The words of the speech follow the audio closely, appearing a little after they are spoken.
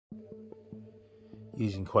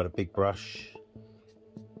using quite a big brush.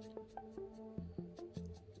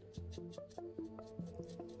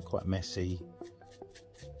 Quite messy.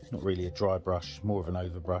 Not really a dry brush, more of an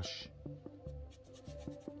overbrush.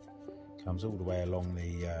 Comes all the way along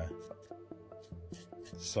the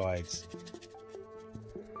sides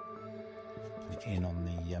and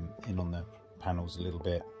in on the panels a little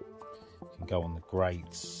bit. You can go on the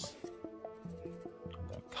grates.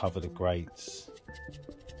 Cover the grates.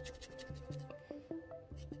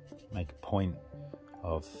 Make a point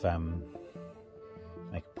of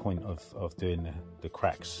doing the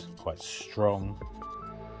cracks quite strong.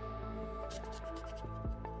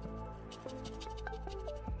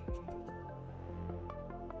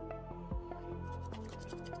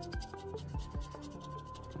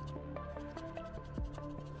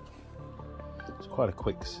 It's quite a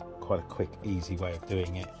quick, easy way of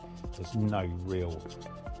doing it. There's no real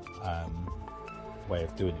way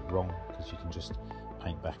of doing it wrong, because you can just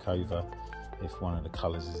paint back over if one of the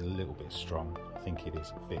colours is a little bit strong. I think it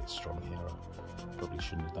is a bit strong here. I probably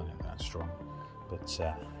shouldn't have done it that strong, but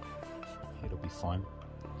it'll be fine.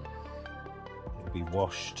 It'll be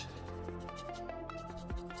washed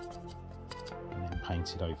and then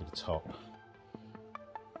painted over the top.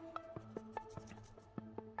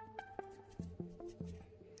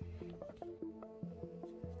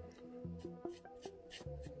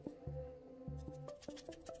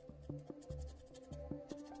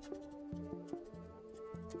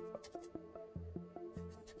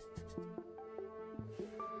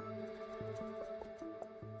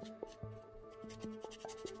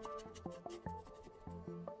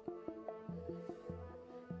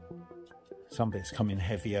 Some bits come in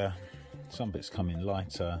heavier, some bits come in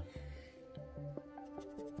lighter.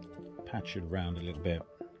 Patch it around a little bit.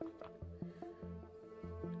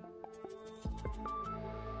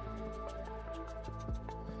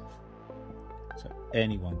 So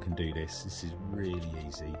anyone can do this. This is really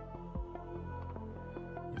easy.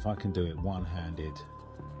 If I can do it one-handed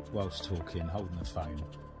whilst talking, holding the phone,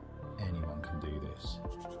 anyone can do this.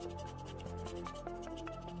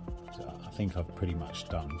 So I think I've pretty much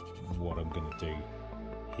done what I'm going to do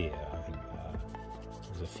here. I think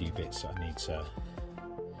there's a few bits that I need to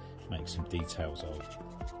make some details of.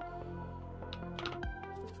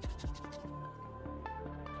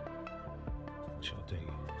 Which I'll do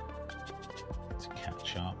to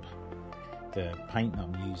catch up. The paint that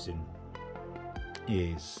I'm using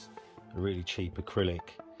is a really cheap acrylic.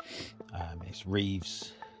 It's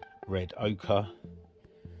Reeves Red Ochre.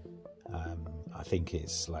 I think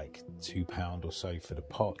it's like £2 or so for the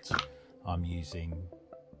pot. I'm using,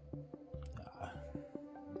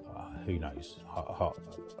 who knows,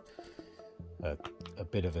 a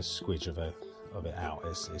bit of a squidge of it out.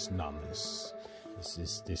 It's none.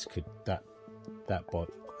 That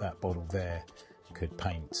bottle there could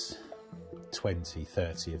paint 20,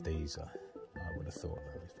 30 of these. I would have thought,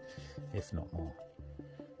 if not more.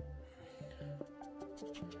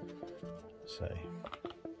 So,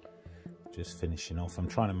 just finishing off. I'm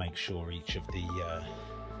trying to make sure each of the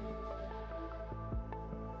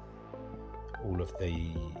all of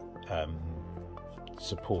the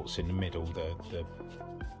supports in the middle, the I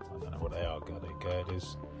don't know what they are, they're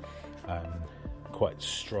girders, quite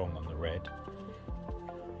strong on the red,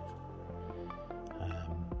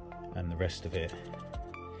 and the rest of it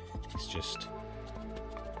is just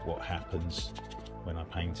what happens when I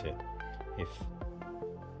paint it.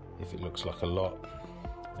 If it looks like a lot,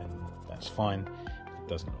 then that's fine. If it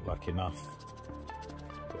doesn't look like enough,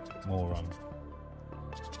 put a bit more on.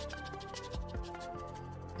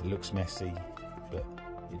 It looks messy, but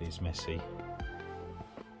it is messy.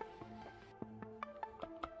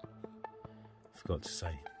 Forgot to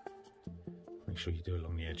say, make sure you do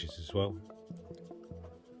along the edges as well.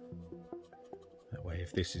 That way,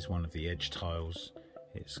 if this is one of the edge tiles,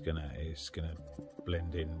 it's gonna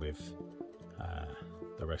blend in with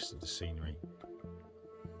the rest of the scenery.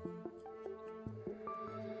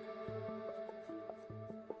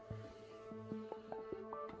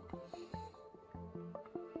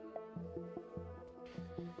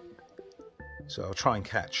 So I'll try and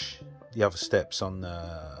catch the other steps on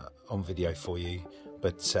video for you,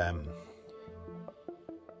 but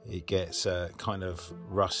it gets a kind of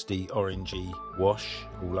rusty orangey wash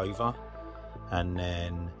all over, and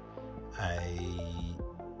then a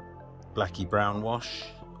blacky brown wash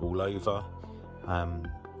all over, and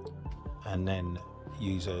then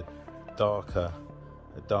use a darker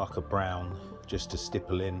brown just to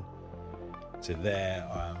stipple in to there.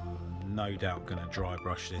 I'm no doubt going to dry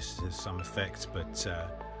brush this to some effect, but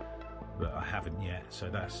I haven't yet, so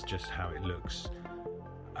that's just how it looks.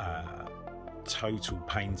 Total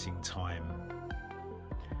painting time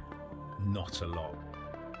not a lot,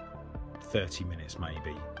 30 minutes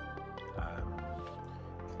maybe.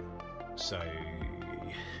 So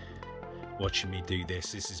watching me do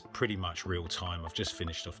this is pretty much real time. I've just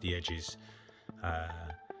finished off the edges,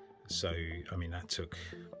 so I mean that took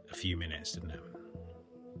a few minutes, didn't it?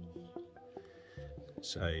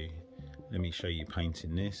 So let me show you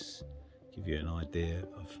painting this, give you an idea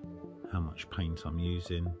of how much paint I'm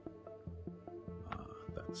using.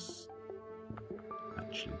 That's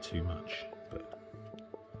actually too much, but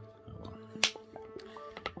oh well.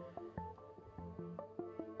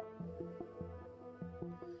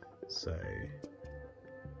 So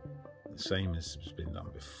the same as has been done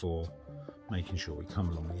before, making sure we come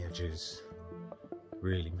along the edges,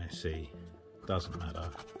 really messy, doesn't matter.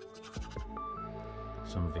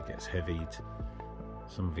 Some of it gets heavied,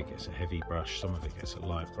 some of it gets a heavy brush, some of it gets a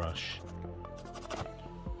light brush.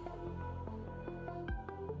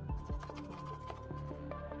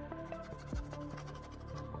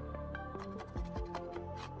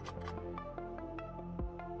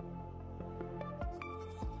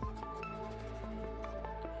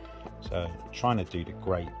 So trying to do the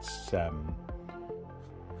grates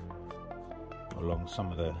along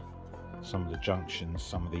some of the junctions,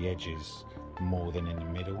 some of the edges, more than in the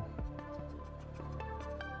middle.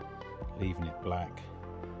 Leaving it black.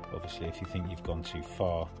 Obviously, if you think you've gone too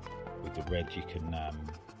far with the red, you can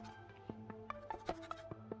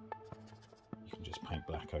just paint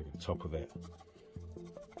black over the top of it.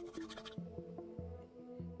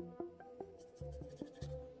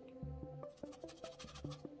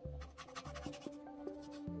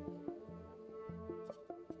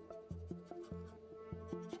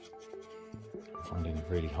 Finding it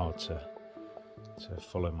really hard to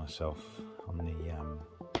follow myself on the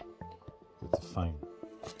with the phone.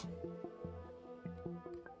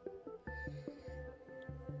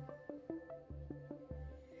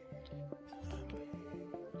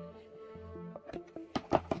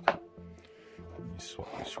 Let me swap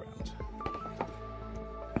this round.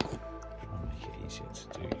 Try and make it easier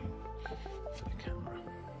to do for the camera.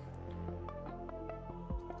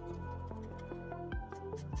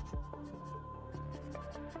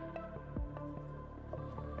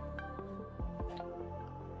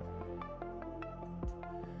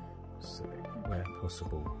 So where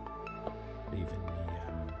possible, leaving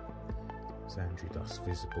the Xandri dust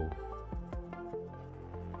visible.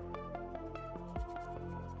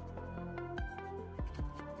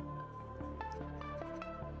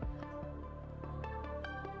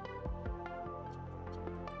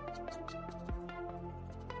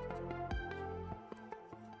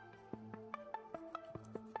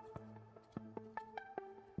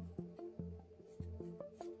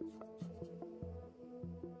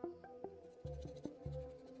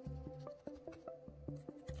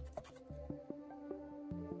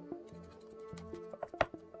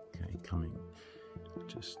 Coming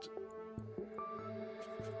just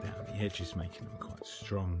down the edges, making them quite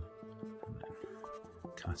strong, and then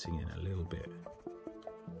cutting in a little bit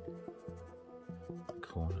the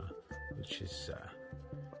corner, which is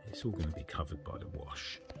it's all going to be covered by the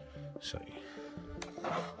wash, so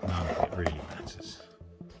none of it really matters.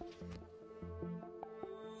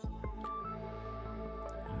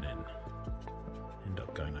 And then end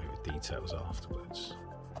up going over details afterwards.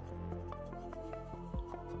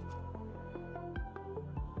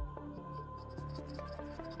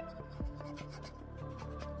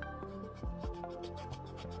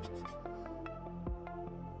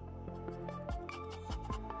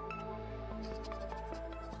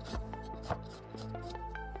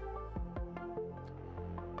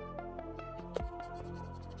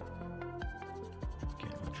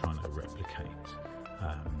 Trying to replicate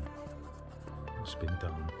what's been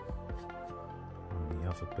done on the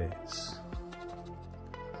other bits,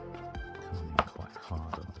 coming in quite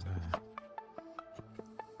hard over there,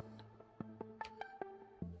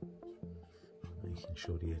 making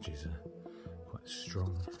sure the edges are quite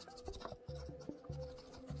strong.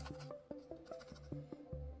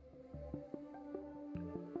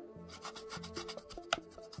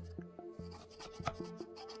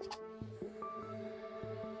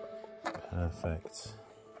 Perfect.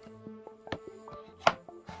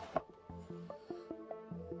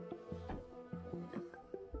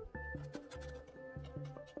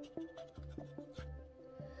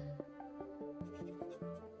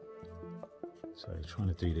 So trying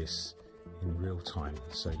to do this in real time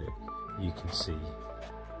so that you can see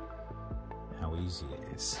how easy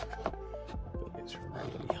it is, but it's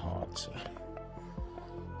really hard to,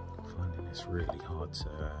 finding this really hard to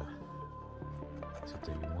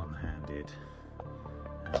do one-handed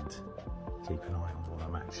and keep an eye on what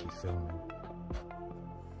I'm actually filming.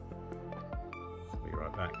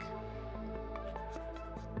 back.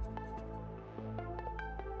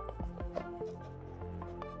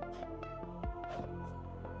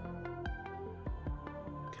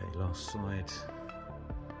 Okay, last side.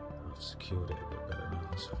 I've secured it a bit better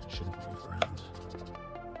now, so it shouldn't move around.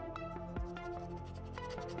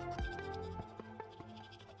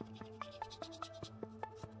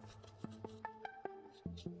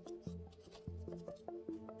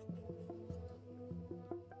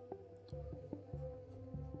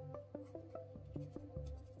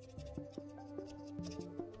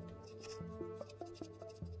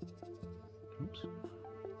 Oops.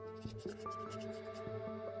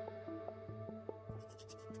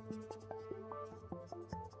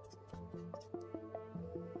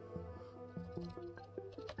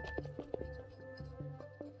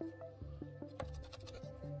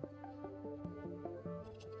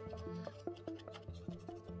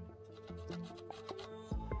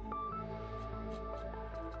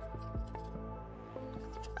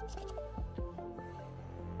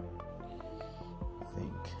 I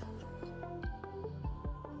think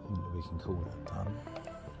that we can call that done.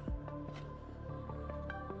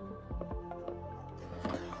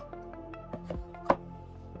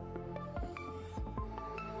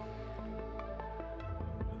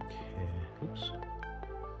 Look here. Oops.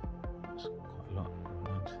 That's quite a lot. Never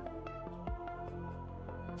mind.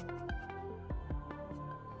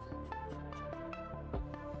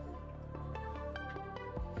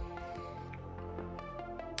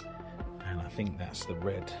 And I think that's the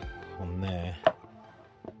red on there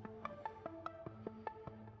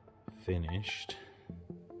finished.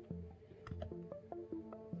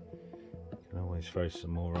 Can always throw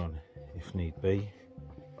some more on if need be.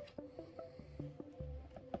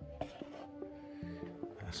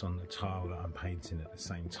 That's on the tile that I'm painting at the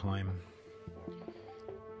same time.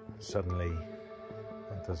 Suddenly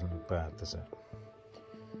that doesn't look bad, does it?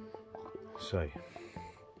 So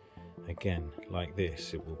again, like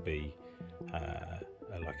this, it will be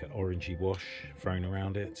like an orangey wash thrown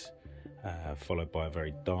around it, followed by a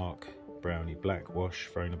very dark browny black wash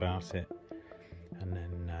thrown about it, and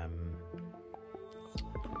then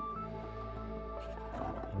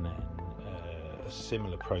a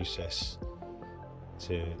similar process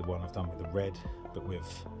to the one I've done with the red, but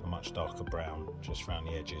with a much darker brown just around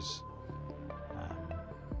the edges.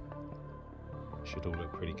 Should all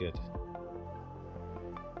look pretty good.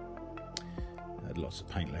 I had lots of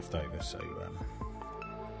paint left over, so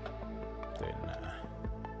doing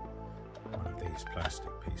one of these plastic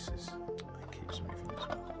pieces. It keeps moving as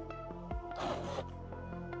well.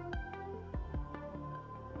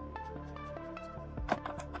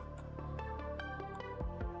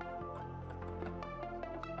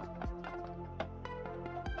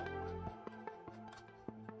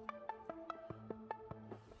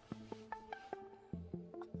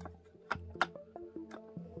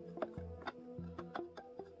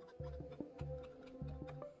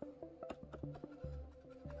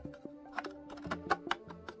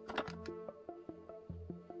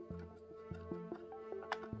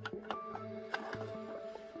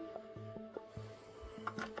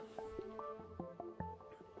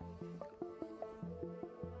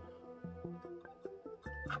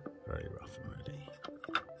 Very rough and ready.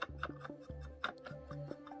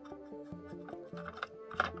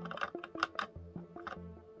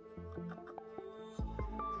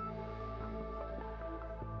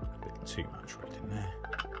 A bit too much red in there.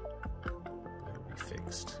 It'll be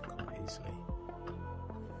fixed quite easily.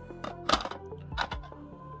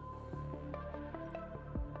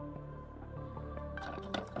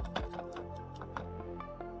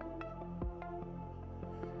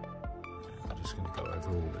 I'm just going to go over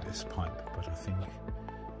all of this pipe, but I think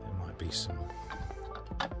there might be some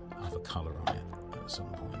other colour on it at some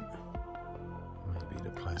point. Maybe the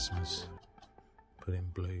plasmas put in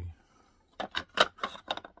blue.